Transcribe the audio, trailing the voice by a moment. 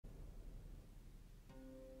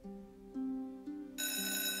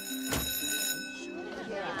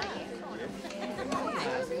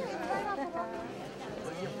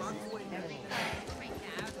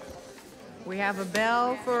have a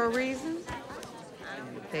bell for a reason.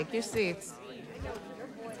 Take your seats.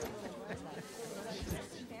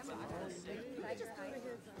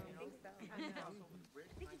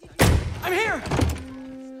 I'm here!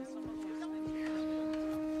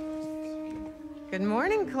 Good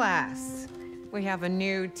morning, class. We have a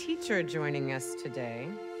new teacher joining us today.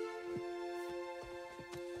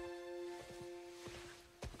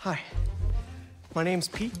 Hi. My name's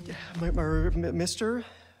Pete, Mr.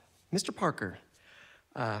 Parker.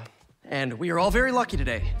 And we are all very lucky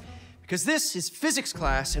today, because this is physics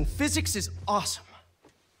class, and physics is awesome.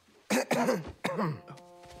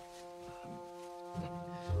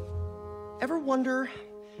 Ever wonder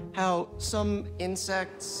how some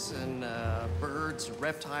insects and birds,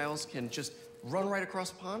 reptiles can just run right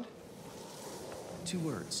across a pond? 2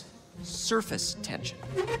 words: surface tension.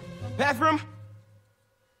 Bathroom?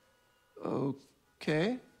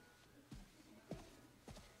 Okay.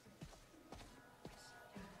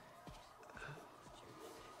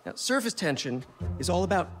 Now, surface tension is all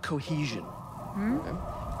about cohesion. Okay?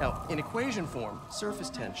 Now, in equation form, surface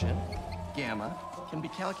tension, gamma, can be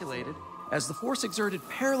calculated as the force exerted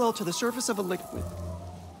parallel to the surface of a liquid,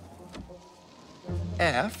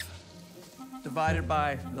 F, divided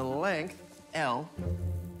by the length, L,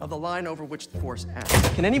 of the line over which the force acts.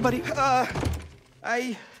 Can anybody...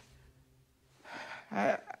 I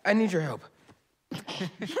need your help.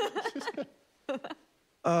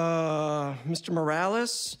 Mr.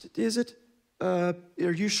 Morales, is it? Are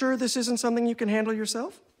you sure this isn't something you can handle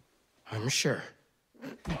yourself? I'm sure.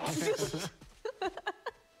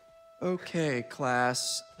 Okay,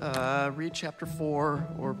 class. Read chapter 4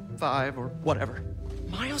 or 5 or whatever.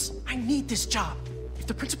 Miles, I need this job. If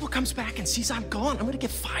the principal comes back and sees I'm gone, I'm gonna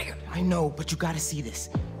get fired. I know, but you gotta see this.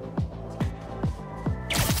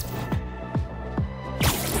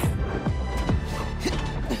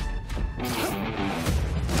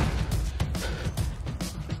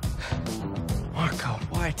 Marco,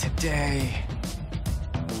 why today?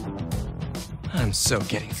 I'm so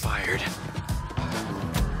getting fired.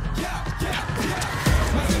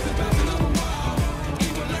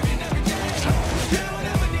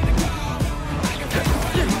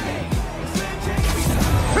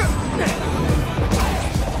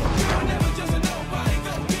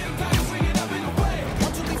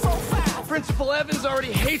 Principal Evans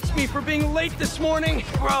already hates me for being late this morning.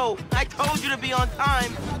 Bro, I told you to be on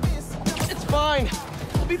time. It's fine.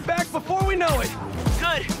 I'll be back before we know it.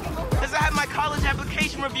 Good, because I have my college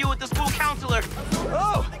application review with the school counselor.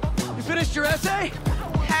 Oh, you finished your essay?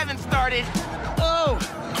 Haven't started. Oh,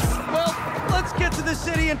 well, let's get to the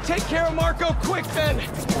city and take care of Marco quick then.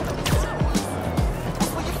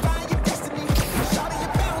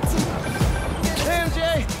 Hey,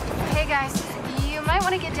 MJ. Hey, guys. You might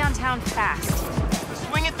want to get downtown fast.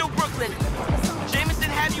 Swinging through Brooklyn. Jameson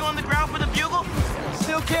have you on the ground for the bugle?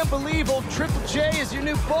 Still can't believe old Triple J is your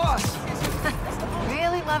new boss.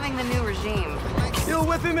 Really loving the new regime. You'll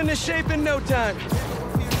whip him into shape in no time.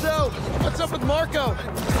 So, what's up with Marco?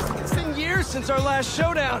 It's been years since our last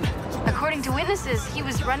showdown. According to witnesses, he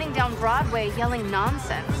was running down Broadway yelling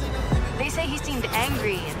nonsense. They say he seemed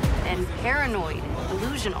angry and paranoid and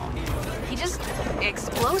delusional. He just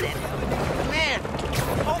exploded. Man,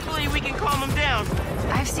 hopefully we can calm him down.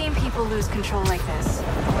 I've seen people lose control like this.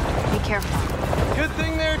 Be careful. Good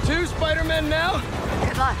thing there are 2 Spider-Men now.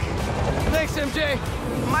 Good luck. Thanks, MJ.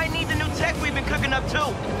 Might need the new tech we've been cooking up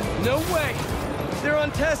too. No way. They're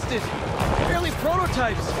untested. Barely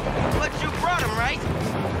prototypes. But you brought them, right?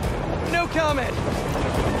 No comment.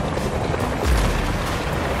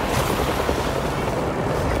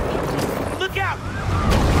 Look out!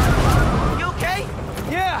 You okay?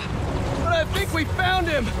 Yeah, but I think we found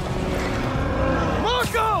him.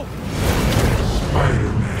 Marco!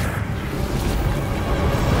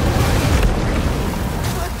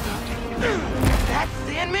 That's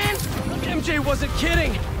Sandman? MJ wasn't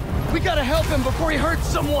kidding. We gotta help him before he hurts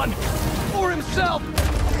someone. Or himself.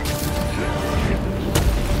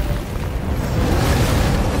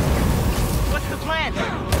 What's the plan?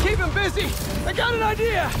 Keep him busy. I got an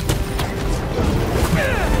idea.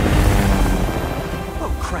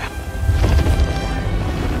 Oh, crap.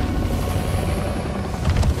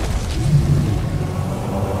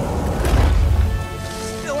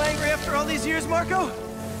 Still angry after all these years, Marco?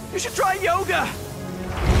 You should try yoga.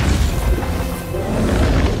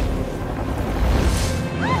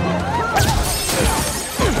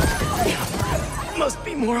 Must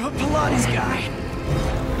be more of a Pilates guy.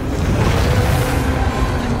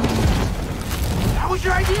 That was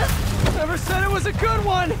your idea? Never said it was a good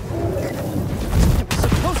one. It was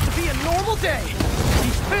supposed to be a normal day.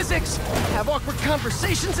 These physics, have awkward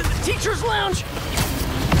conversations in the teacher's lounge.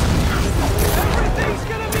 Everything's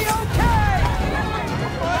gonna be okay!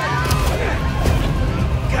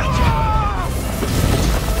 Gotcha!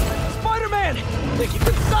 Spider-Man! Think you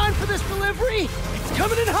can sign for this delivery? It's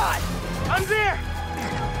coming in hot! I'm there!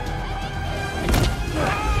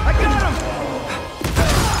 I got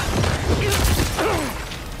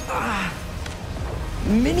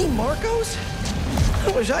him! Mini Marcos?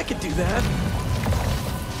 I wish I could do that.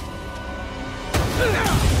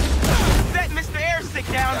 Set Mr. Airstick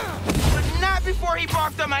down, but not before he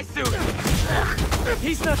barfed on my suit.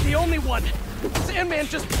 He's not the only one. Sandman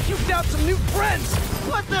just puked out some new friends.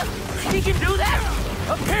 What the? He can do that?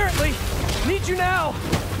 Apparently. Need you now.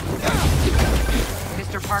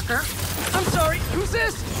 Mr. Parker, I'm sorry, who's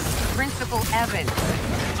this? Principal Evans.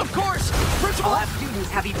 Of course, Principal All students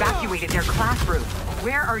have evacuated their classroom.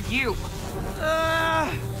 Where are you?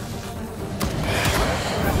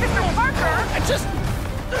 Mr. Parker! I just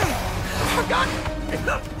forgot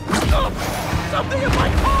something in my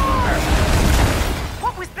car.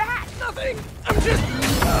 What was that? Nothing. I'm just.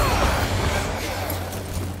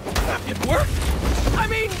 It worked. I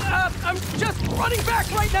mean, I'm just running back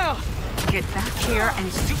right now. Get back here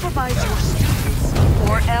and supervise your students,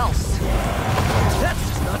 or else. That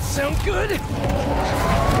does not sound good.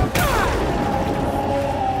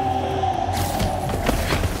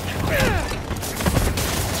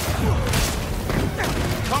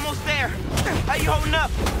 Almost there. How you holding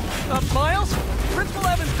up? Miles? Principal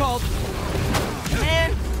Evans called.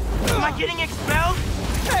 Man, am I getting expelled?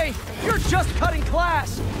 Hey, you're just cutting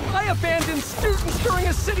class. I abandoned students during a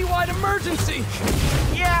citywide emergency.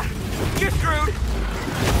 Yeah, you're screwed.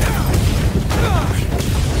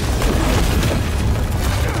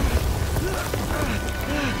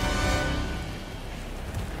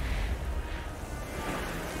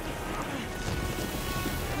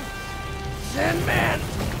 Sandman!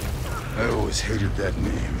 I always hated that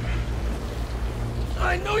name.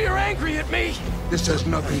 I know you're angry at me. This has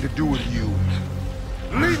nothing to do with you.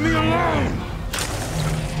 Leave me alone!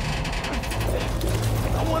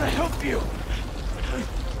 I want to help you.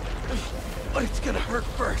 But it's gonna hurt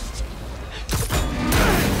first.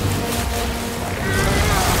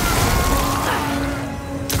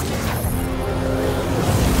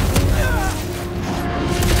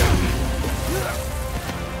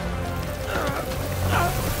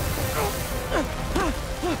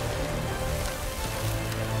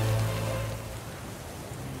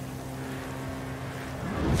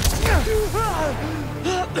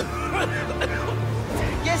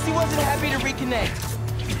 Guess he wasn't happy to reconnect.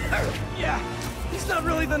 Yeah, he's not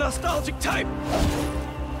really the nostalgic type.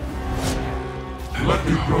 Let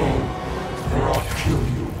me go, or I'll kill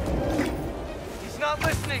you. He's not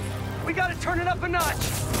listening. We gotta turn it up a notch.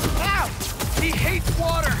 Ow! He hates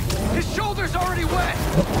water. His shoulder's already wet.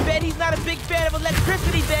 Bet he's not a big fan of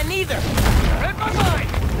electricity then either. Read my mind.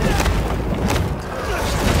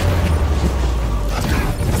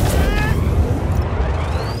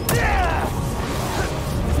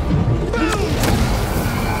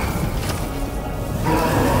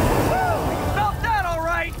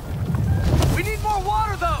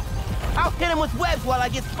 Hit him with webs while I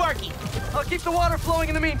get Sparky. I'll keep the water flowing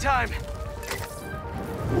in the meantime.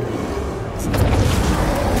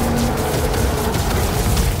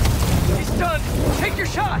 He's done. Take your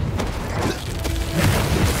shot.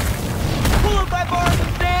 Pull up by bar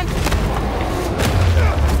and stand.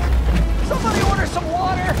 Somebody order some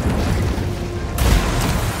water.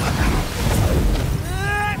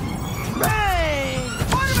 Bang!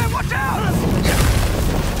 Spider-Man, watch out!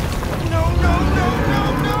 No, no, no, no,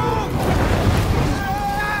 no!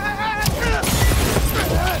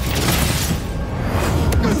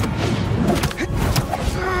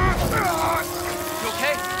 You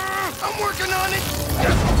okay? I'm working on it!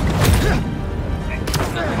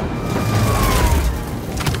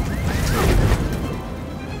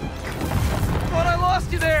 Thought I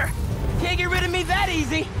lost you there. Can't get rid of me that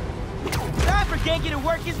easy. Time for Genki to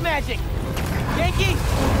work his magic. Genki,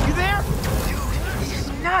 you there? Dude, he's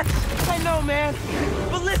nuts. I know, man.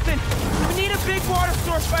 But listen, we need a big water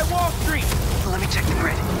source by Wall Street. Let me check the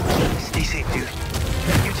grid. Stay safe, dude.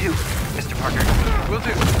 You too, Mr. Parker. Will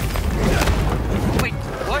do. Wait,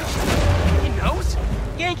 what? He knows?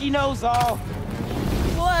 Genki knows all.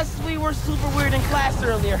 Plus, we were super weird in class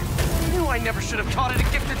earlier. I knew I never should have taught at a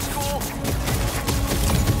gifted school.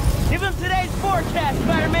 Give him today's forecast,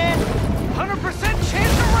 Spider-Man. 100%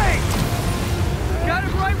 chance of rain. Got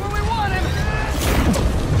him right where we want him.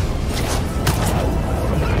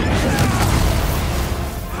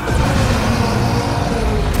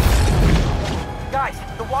 Guys,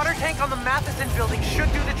 the water tank on the Matheson building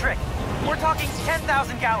should do the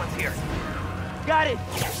gallons here. Got it.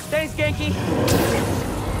 Thanks, Genki.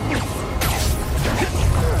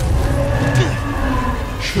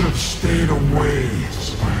 Should have stayed away,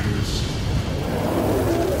 spiders.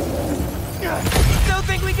 Still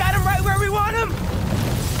think we got him right where we want him?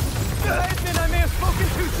 I admit I may have spoken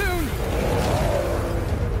too soon.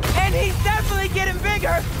 And he's definitely getting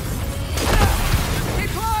bigger.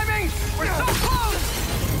 Keep climbing! We're so close!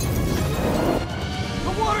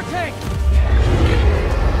 The water tank!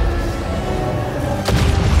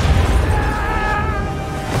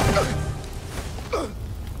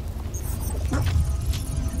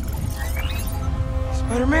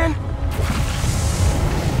 Spider-Man?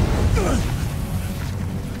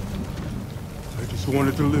 I just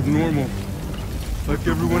wanted to live normal, like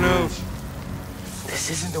everyone else. This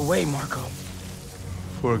isn't the way, Marco.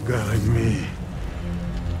 For a guy like me,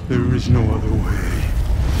 there is no other way.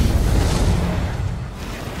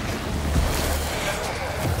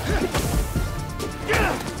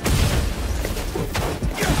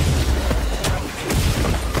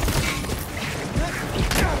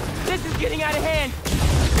 This is getting out of hand.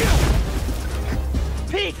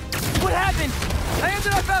 Pete, what happened? I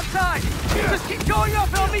ended up outside! Just keep going up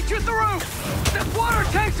and I'll meet you at the roof! The water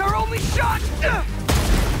tank's our only shot!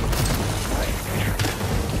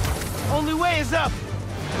 Only way is up.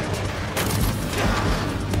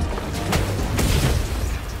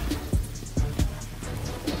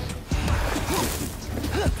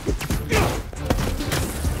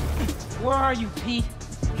 Where are you, Pete?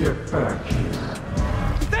 Get back here.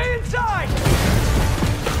 Stay inside!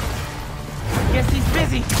 Guess he's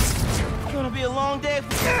busy. It's gonna be a long day.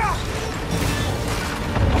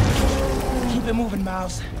 Keep it moving,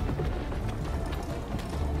 Miles.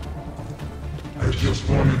 I just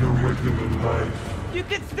wanted a regular life. You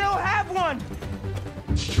can still have one!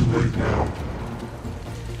 It's too late now.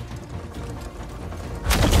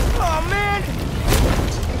 Oh, man!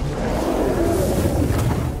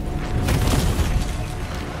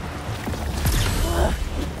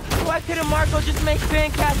 Why couldn't Marco just make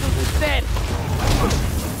sandcastles instead?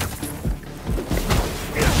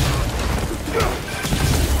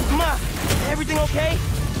 Ma, everything okay?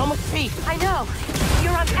 I'm with Pete. I know.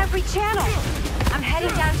 You're on every channel. I'm heading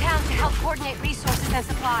downtown to help coordinate resources and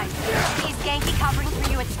supplies. Is Genki covering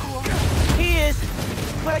for you at school? He is.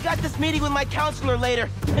 But I got this meeting with my counselor later,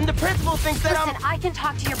 and the principal thinks that Listen, I can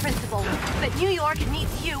talk to your principal, but New York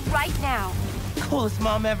needs you right now. I'm coolest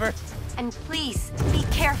mom ever. And please, be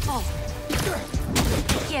careful.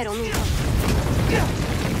 Quiero, mijo.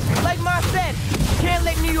 Like Ma said, can't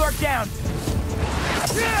let New York down.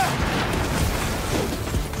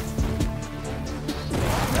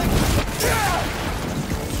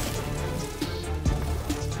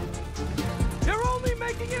 You're only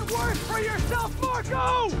making it worse for yourself,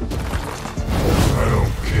 Marco! I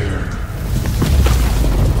don't care.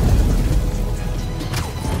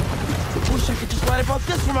 Wish I could just write about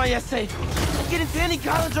this for my essay. Get into any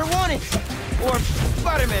college I wanted. Or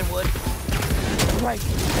Spider-Man would. Right.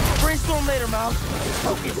 Brainstorm later, Miles.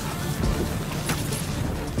 Focus.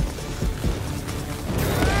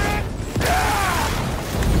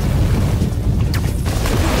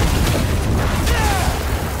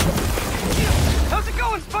 How's it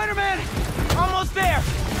going, Spider-Man? Almost there.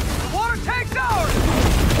 The water tank's ours!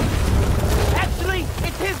 Actually,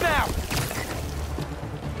 it's his now.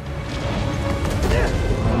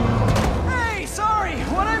 Hey, sorry,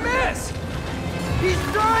 what'd I miss? He's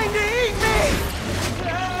trying to eat me!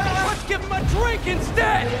 Let's give him a drink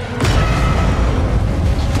instead!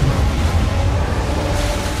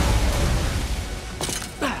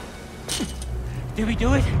 Did we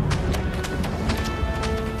do it?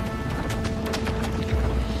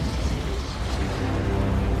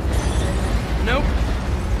 Nope.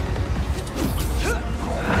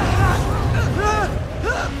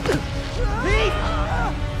 Pete!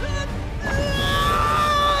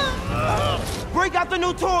 Break out the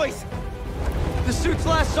new toys! The suit's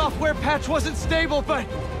last software patch wasn't stable, but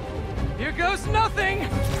here goes nothing!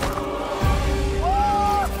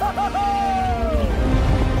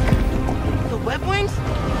 The web wings?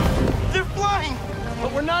 They're flying!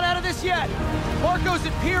 But we're not out of this yet. Marco's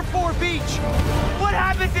at Pier 4 Beach. What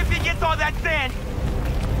happens if he gets all that sand?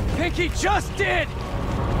 Think he just did!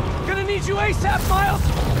 Gonna need you ASAP, Miles!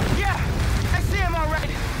 Yeah, I see him all right.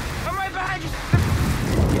 I'm right behind you.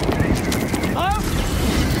 Miles?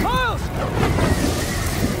 Miles!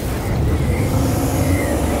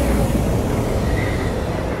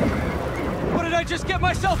 What did I just get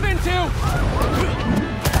myself into?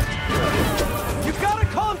 You gotta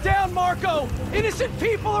calm down, Marco! Innocent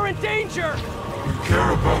people are in danger! You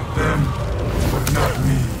care about them, but not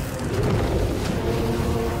me.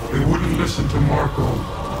 listen to Marco,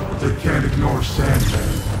 they can't ignore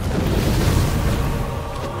Sandman.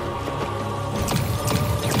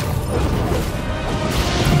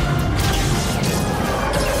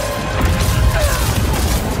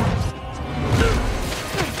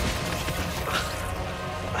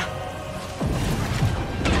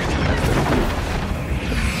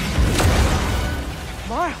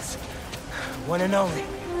 Miles! One and only.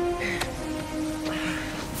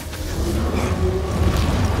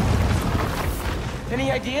 Any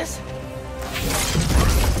ideas?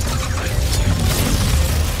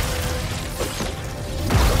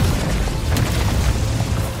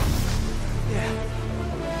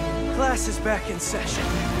 Yeah. Class is back in session.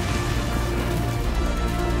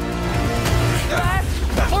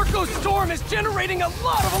 Marco's storm is generating a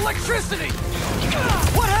lot of electricity!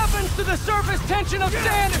 What happens to the surface tension of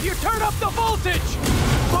sand if you turn up the voltage?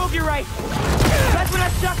 Move, you're right. That's when I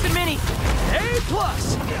shot the mini. A+.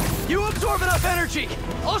 You absorb enough energy.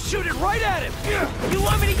 I'll shoot it right at him. You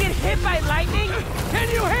want me to get hit by lightning? Can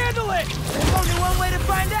you handle it? There's only one way to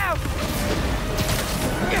find out.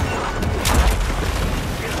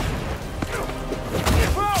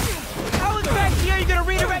 Bro, how is back here you gonna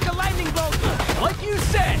redirect a lightning bolt? Like you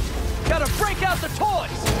said, gotta break out the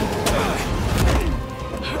toys.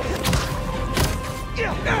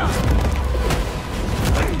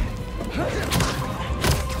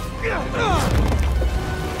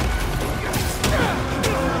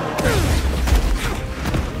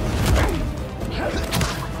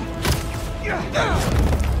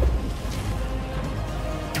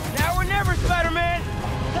 Now or never, Spider-Man.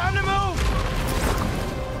 Time to move.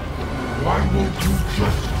 Why won't you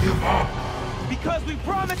just give up? Because we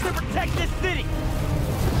promised to protect this city.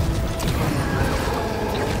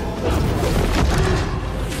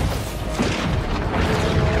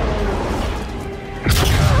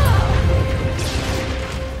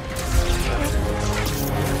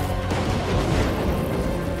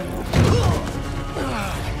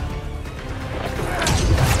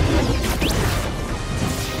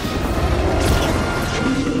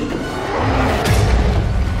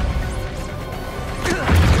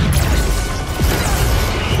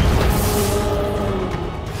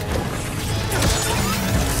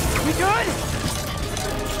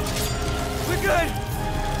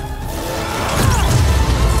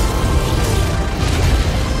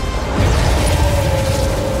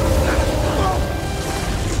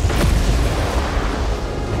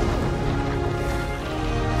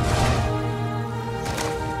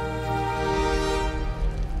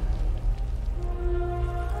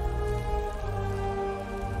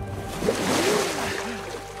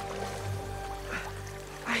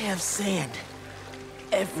 I have sand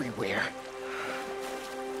everywhere.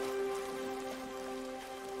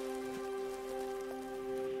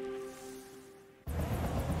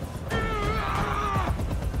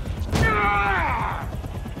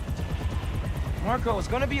 Marco, it's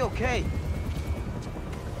gonna be okay.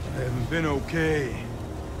 I haven't been okay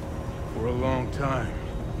for a long time.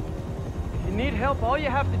 If you need help, all you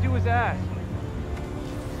have to do is ask.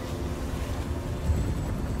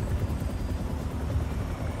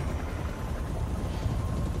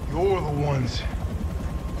 You're the ones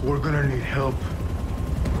who are gonna need help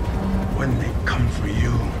when they come for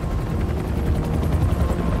you.